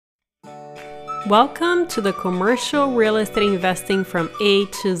Welcome to the Commercial Real Estate Investing from A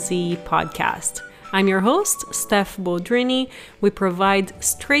to Z podcast. I'm your host, Steph Boldrini. We provide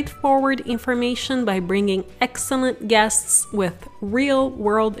straightforward information by bringing excellent guests with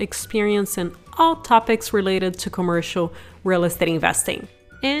real-world experience in all topics related to commercial real estate investing.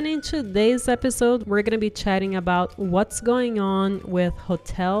 And in today's episode, we're going to be chatting about what's going on with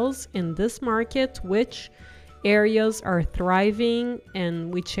hotels in this market, which areas are thriving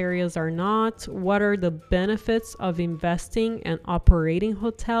and which areas are not, what are the benefits of investing and operating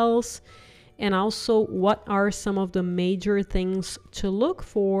hotels, and also what are some of the major things to look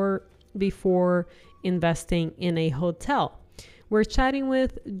for before investing in a hotel. We're chatting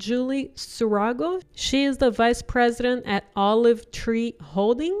with Julie Surago. She is the vice president at Olive Tree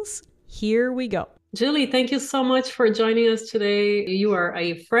Holdings. Here we go. Julie, thank you so much for joining us today. You are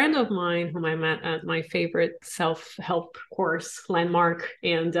a friend of mine whom I met at my favorite self-help course, Landmark,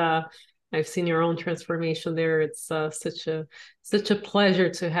 and I've seen your own transformation there. It's such a pleasure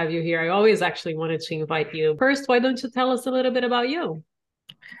to have you here. I always actually wanted to invite you. First, why don't you tell us a little bit about you?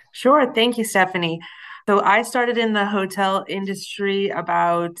 Sure. Thank you, Stephanie. So I started in the hotel industry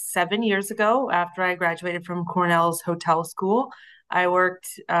about 7 years ago after I graduated from Cornell's hotel school. I worked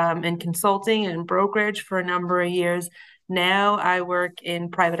in consulting and brokerage for a number of years. Now I work in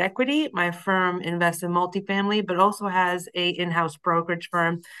private equity. My firm invests in multifamily, but also has a in-house brokerage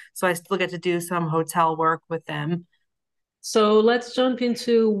firm. So I still get to do some hotel work with them. So let's jump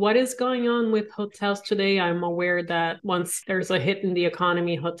into what is going on with hotels today. I'm aware that once there's a hit in the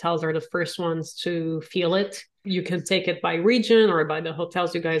economy, hotels are the first ones to feel it. You can take it by region or by the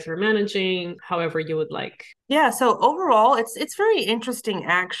hotels you guys are managing, however you would like. Yeah, so overall, it's very interesting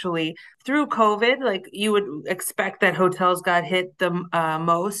actually. Through COVID, like you would expect that hotels got hit the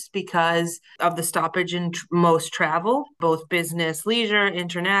most because of the stoppage in most travel, both business, leisure,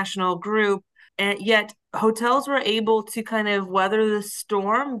 international, group. And yet hotels were able to kind of weather the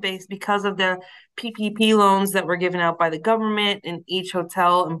storm based because of the PPP loans that were given out by the government, and each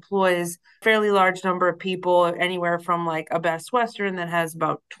hotel employs a fairly large number of people, anywhere from like a Best Western that has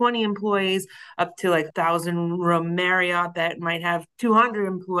about 20 employees up to like 1,000-room Marriott that might have 200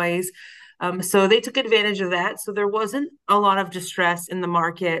 employees. So they took advantage of that. So there wasn't a lot of distress in the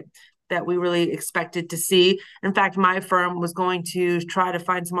market that we really expected to see. In fact, my firm was going to try to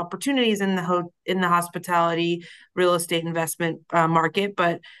find some opportunities in the hospitality real estate investment market,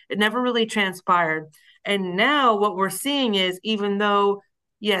 but it never really transpired. And now what we're seeing is, even though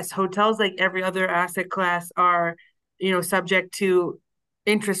yes, hotels like every other asset class are, subject to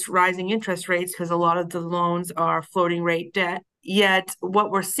rising interest rates because a lot of the loans are floating rate debt. Yet what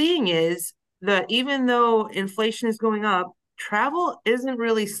we're seeing is that even though inflation is going up, travel isn't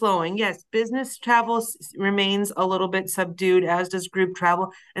really slowing. Yes, business travel remains a little bit subdued, as does group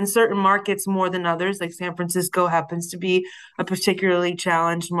travel, and certain markets more than others. Like San Francisco happens to be a particularly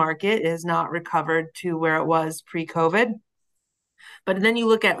challenged market. It has not recovered to where it was pre-COVID. But then you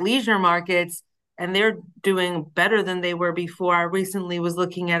look at leisure markets, and they're doing better than they were before. I recently was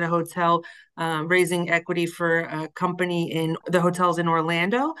looking at a hotel raising equity for a company in the hotels in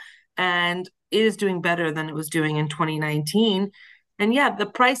Orlando, and it is doing better than it was doing in 2019. And yeah, the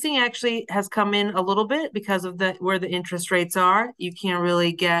pricing actually has come in a little bit because of where the interest rates are. You can't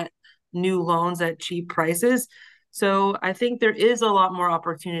really get new loans at cheap prices. So I think there is a lot more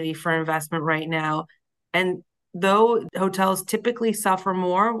opportunity for investment right now. And though hotels typically suffer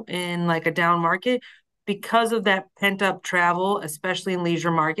more in like a down market, because of that pent up travel, especially in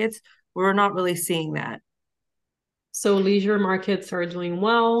leisure markets, we're not really seeing that. So leisure markets are doing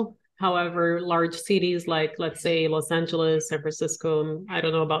well. However, large cities like, let's say, Los Angeles, San Francisco, I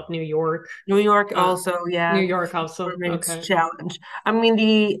don't know about New York. New York Uh, also, New yeah, York also. remains Okay. challenge. I mean,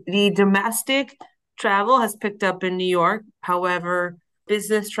 the domestic travel has picked up in New York. However,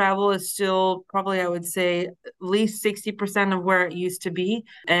 business travel is still probably, I would say, at least 60% of where it used to be.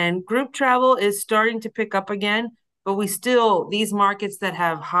 And group travel is starting to pick up again, but these markets that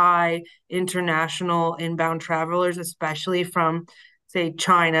have high international inbound travelers, especially from, say,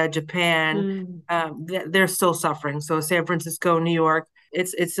 China, Japan, Mm. they're still suffering. So San Francisco, New York,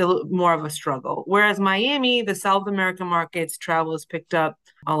 it's more of a struggle. Whereas Miami, the South American markets, travel has picked up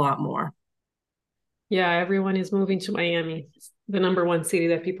a lot more. Yeah, everyone is moving to Miami, the number one city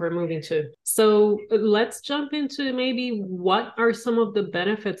that people are moving to. So let's jump into maybe what are some of the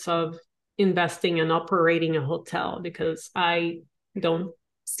benefits of investing and operating a hotel, because I don't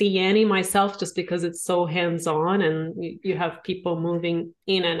see any myself just because it's so hands-on and you have people moving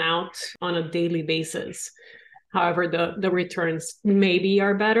in and out on a daily basis. However, the returns maybe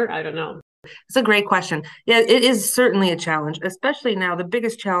are better. I don't know. It's a great question. Yeah, it is certainly a challenge, especially now. The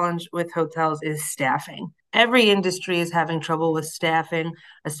biggest challenge with hotels is staffing. Every industry is having trouble with staffing,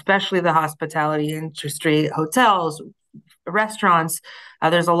 especially the hospitality industry, hotels, restaurants.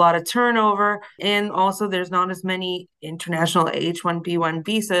 There's a lot of turnover, and also there's not as many international H-1B1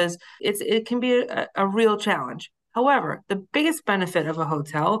 visas. It can be a real challenge. However, the biggest benefit of a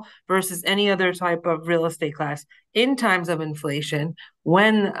hotel versus any other type of real estate class in times of inflation,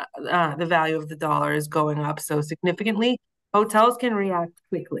 when the value of the dollar is going up so significantly, hotels can react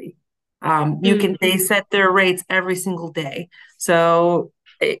quickly. They set their rates every single day. So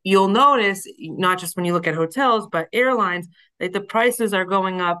you'll notice, not just when you look at hotels, but airlines, that the prices are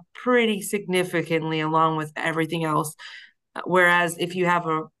going up pretty significantly along with everything else. Whereas if you have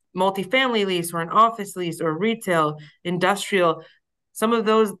a multifamily lease or an office lease or retail, industrial, some of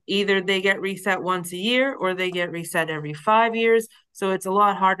those either they get reset once a year or they get reset every 5 years. So it's a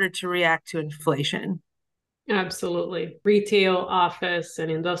lot harder to react to inflation. Absolutely. Retail, office, and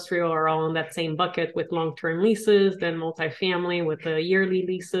industrial are all in that same bucket with long-term leases, then multifamily with the yearly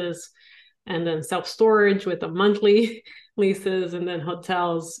leases, and then self-storage with the monthly leases, and then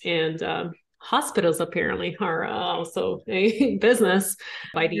hotels and hospitals apparently are also a business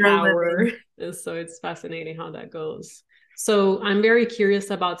by the You're hour. living. So it's fascinating how that goes. So I'm very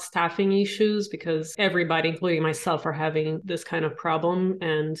curious about staffing issues because everybody, including myself, are having this kind of problem.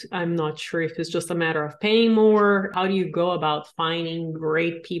 And I'm not sure if it's just a matter of paying more. How do you go about finding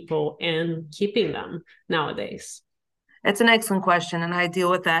great people and keeping them nowadays? It's an excellent question, and I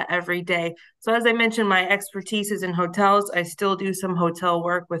deal with that every day. So, as I mentioned, my expertise is in hotels. I still do some hotel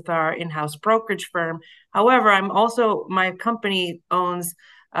work with our in-house brokerage firm. However, my company owns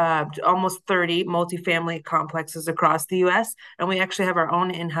almost 30 multifamily complexes across the US, and we actually have our own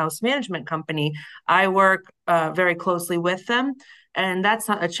in-house management company. I work very closely with them. And that's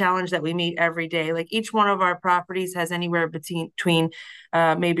a challenge that we meet every day. Like each one of our properties has anywhere between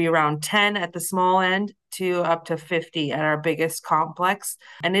maybe around 10 at the small end to up to 50 at our biggest complex.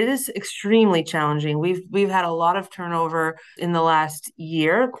 And it is extremely challenging. We've had a lot of turnover in the last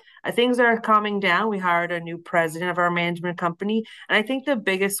year. Things are calming down. We hired a new president of our management company. And I think the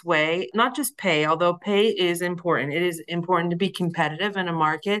biggest way, not just pay, although pay is important, it is important to be competitive in a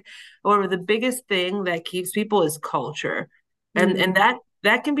market. However, the biggest thing that keeps people is culture. And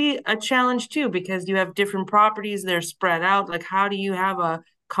that can be a challenge too, because you have different properties, they're spread out. Like, how do you have a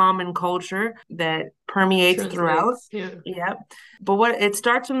common culture that permeates throughout? Translates. Yeah. Yep. But what it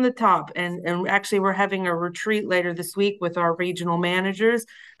starts from the top. And actually we're having a retreat later this week with our regional managers.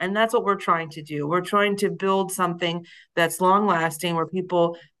 And that's what we're trying to do. We're trying to build something that's long lasting where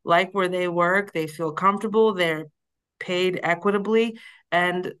people like where they work, they feel comfortable, they're paid equitably,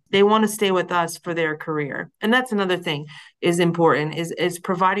 and they want to stay with us for their career. And that's another thing is important is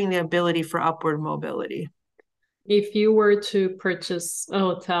providing the ability for upward mobility. If you were to purchase a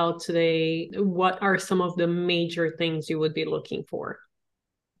hotel today, what are some of the major things you would be looking for?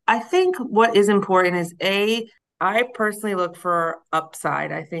 I think what is important is I personally look for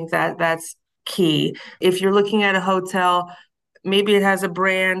upside. I think that that's key. If you're looking at a hotel, maybe it has a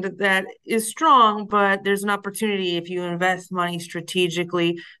brand that is strong, but there's an opportunity if you invest money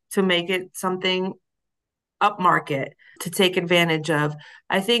strategically to make it something upmarket to take advantage of.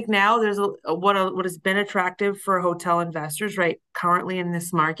 I think now there's what has been attractive for hotel investors right currently in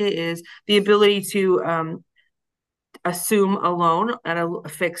this market is the ability to assume a loan at a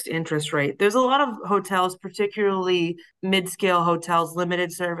fixed interest rate. There's a lot of hotels, particularly mid-scale hotels,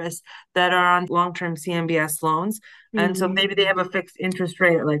 limited service, that are on long-term CMBS loans. And so maybe they have a fixed interest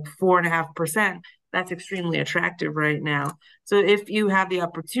rate at like 4.5%. That's extremely attractive right now. So if you have the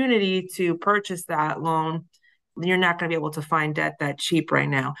opportunity to purchase that loan, you're not going to be able to find debt that cheap right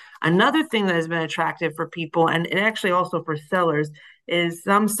now. Another thing that has been attractive for people, and actually also for sellers, is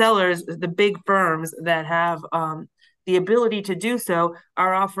some sellers, the big firms that have the ability to do so,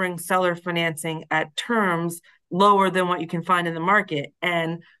 are offering seller financing at terms lower than what you can find in the market.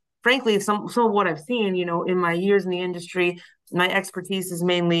 And frankly, some of what I've seen, in my years in the industry, my expertise is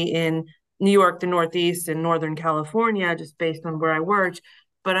mainly in New York, the Northeast, and Northern California, just based on where I worked.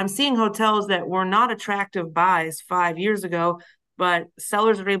 But I'm seeing hotels that were not attractive buys 5 years ago, but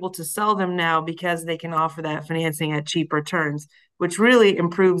sellers are able to sell them now because they can offer that financing at cheap returns, which really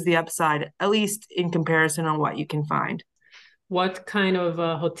improves the upside, at least in comparison on what you can find. What kind of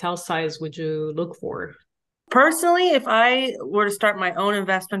hotel size would you look for? Personally, if I were to start my own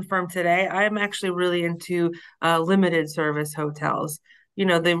investment firm today, I'm actually really into limited service hotels.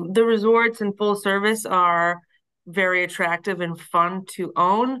 The resorts and full service are very attractive and fun to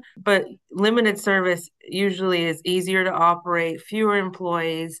own, but limited service usually is easier to operate, fewer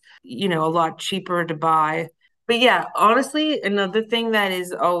employees, a lot cheaper to buy. But yeah, honestly, another thing that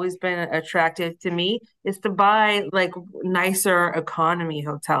has always been attractive to me is to buy like nicer economy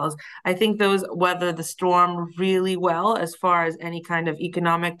hotels. I think those weather the storm really well as far as any kind of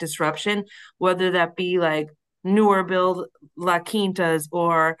economic disruption, whether that be like newer build La Quintas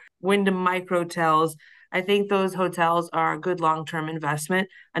or Wyndham Microtels. I think those hotels are a good long-term investment.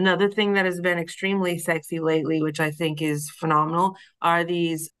 Another thing that has been extremely sexy lately, which I think is phenomenal, are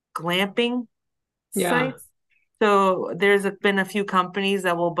these glamping Yeah. sites. So been a few companies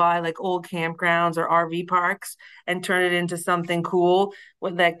that will buy like old campgrounds or RV parks and turn it into something cool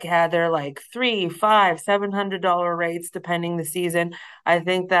that gather like three, five, $700 rates depending the season. I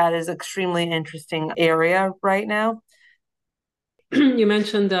think that is extremely interesting area right now. You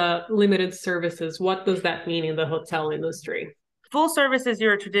mentioned limited services. What does that mean in the hotel industry? Full service is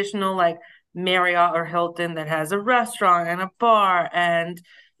your traditional like Marriott or Hilton that has a restaurant and a bar and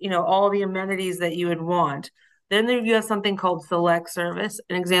all the amenities that you would want. Then there you have something called select service.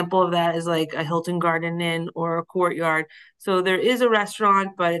 An example of that is like a Hilton Garden Inn or a Courtyard. So there is a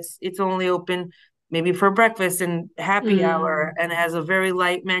restaurant, but it's only open maybe for breakfast and happy hour, Mm. and it has a very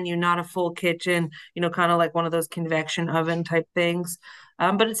light menu, not a full kitchen, kind of like one of those convection oven type things.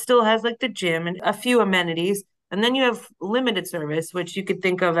 But it still has like the gym and a few amenities. And then you have limited service, which you could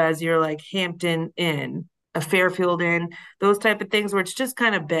think of as your like Hampton Inn, a Fairfield Inn, those type of things where it's just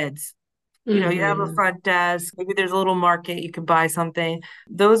kind of beds. You have a Hmm. front desk, maybe there's a little market, you could buy something.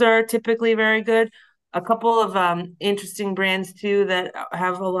 Those are typically very good. A couple of interesting brands too that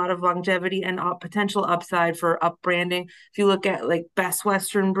have a lot of longevity and potential upside for up branding. If you look at like Best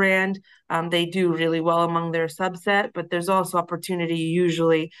Western brand, they do really well among their subset, but there's also opportunity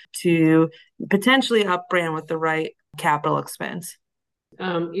usually to potentially up brand with the right capital expense.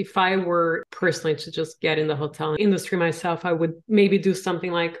 If I were personally to just get in the hotel industry myself, I would maybe do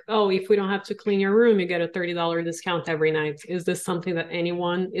something like, oh, if we don't have to clean your room, you get a $30 discount every night. Is this something that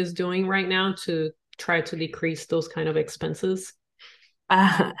anyone is doing right now to try to decrease those kind of expenses?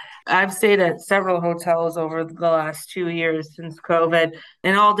 Uh, I've stayed at several hotels over the last 2 years since COVID,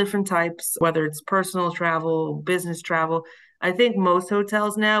 in all different types, whether it's personal travel, business travel. I think most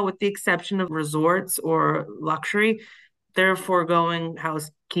hotels now, with the exception of resorts or luxury, they're foregoing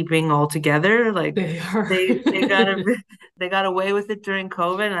housekeeping altogether. Like They are. they got they got away with it during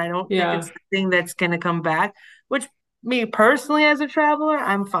COVID, and I don't think it's Yeah. the thing that's going to come back. Which me personally, as a traveler,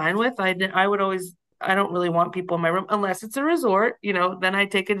 I'm fine with. I would always I don't really want people in my room unless it's a resort. Then I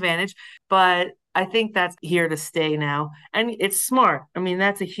take advantage. But I think that's here to stay now, and it's smart. I mean,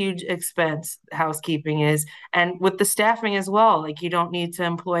 that's a huge expense. Housekeeping is, and with the staffing as well. Like you don't need to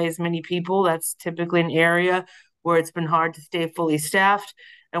employ as many people. That's typically an area where it's been hard to stay fully staffed.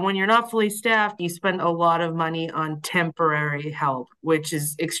 And when you're not fully staffed, you spend a lot of money on temporary help, which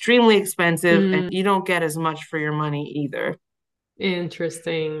is extremely expensive, and Mm, you don't get as much for your money either.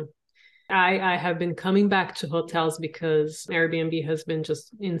 interesting. I have been coming back to hotels because Airbnb has been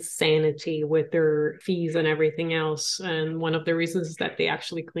just insanity with their fees and everything else. And one of the reasons is that they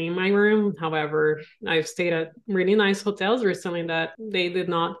actually clean my room. However, I've stayed at really nice hotels recently that they did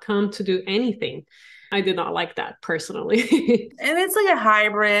not come to do anything. I did not like that personally. And it's like a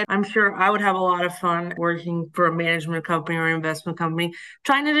hybrid. I'm sure I would have a lot of fun working for a management company or investment company,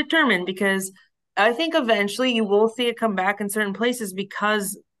 trying to determine because I think eventually you will see it come back in certain places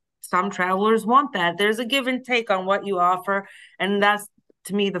because some travelers want that. There's a give and take on what you offer. And that's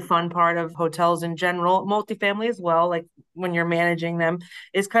to me the fun part of hotels in general, multifamily as well, like when you're managing them,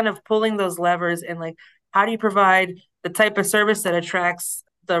 is kind of pulling those levers and like how do you provide the type of service that attracts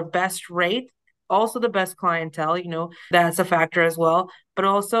the best rate, also the best clientele, that's a factor as well, but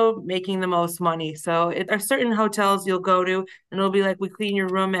also making the most money. So there are certain hotels you'll go to and it'll be like, we clean your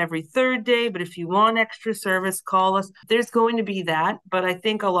room every third day, but if you want extra service, call us. There's going to be that, but I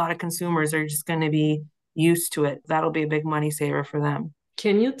think a lot of consumers are just going to be used to it. That'll be a big money saver for them.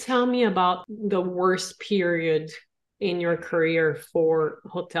 Can you tell me about the worst period in your career for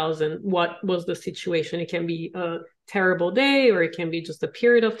hotels and what was the situation? It can be a terrible day or it can be just a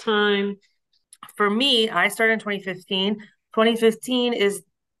period of time. For me, I started in 2015. 2015 is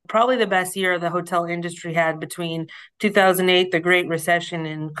probably the best year the hotel industry had between 2008, the Great Recession,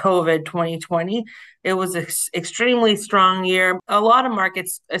 and COVID 2020. It was an extremely strong year. A lot of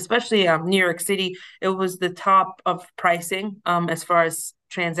markets, especially New York City, it was the top of pricing as far as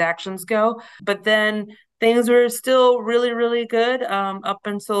transactions go. But then things were still really, really good up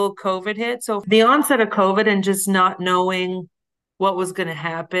until COVID hit. So the onset of COVID and just not knowing what was going to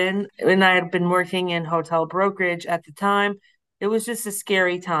happen. And I had been working in hotel brokerage at the time. It was just a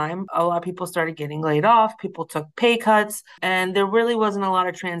scary time. A lot of people started getting laid off, people took pay cuts, and there really wasn't a lot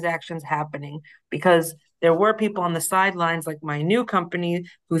of transactions happening because there were people on the sidelines, like my new company,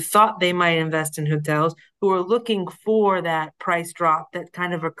 who thought they might invest in hotels, who were looking for that price drop that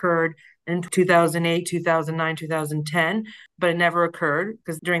kind of occurred in 2008, 2009, 2010, but it never occurred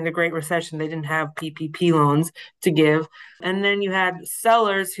because during the Great Recession, they didn't have PPP loans to give. And then you had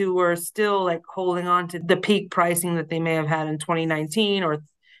sellers who were still like holding on to the peak pricing that they may have had in 2019 or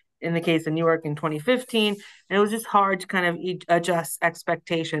in the case of New York in 2015. And it was just hard to kind of adjust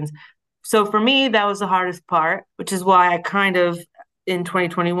expectations. So for me, that was the hardest part, which is why I kind of in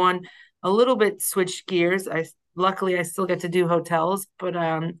 2021 a little bit switched gears. Luckily I still get to do hotels, but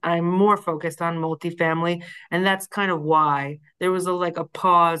I'm more focused on multifamily, and that's kind of why there was a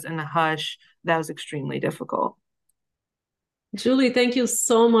pause and a hush that was extremely difficult. Julie, thank you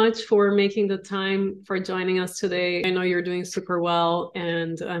so much for making the time for joining us today. I know you're doing super well,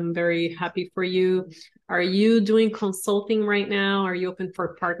 and I'm very happy for you. Are you doing consulting right now? Are you open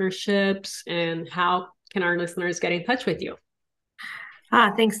for partnerships? And how can our listeners get in touch with you?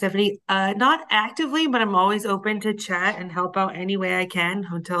 Thanks, Stephanie. Not actively, but I'm always open to chat and help out any way I can.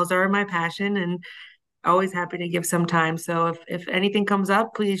 Hotels are my passion and always happy to give some time. So if anything comes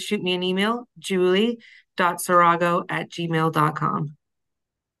up, please shoot me an email, julie.sarago@gmail.com.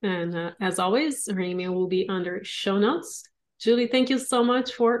 And as always, her email will be under show notes. Julie, thank you so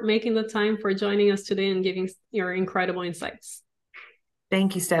much for making the time for joining us today and giving your incredible insights.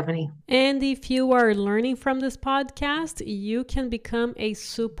 Thank you, Stephanie. And if you are learning from this podcast, you can become a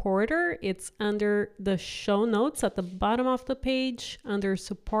supporter. It's under the show notes at the bottom of the page under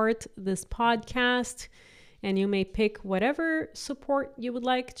support this podcast. And you may pick whatever support you would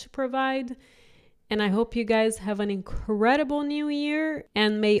like to provide. And I hope you guys have an incredible new year,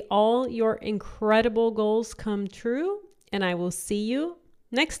 and may all your incredible goals come true. And I will see you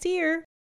next year.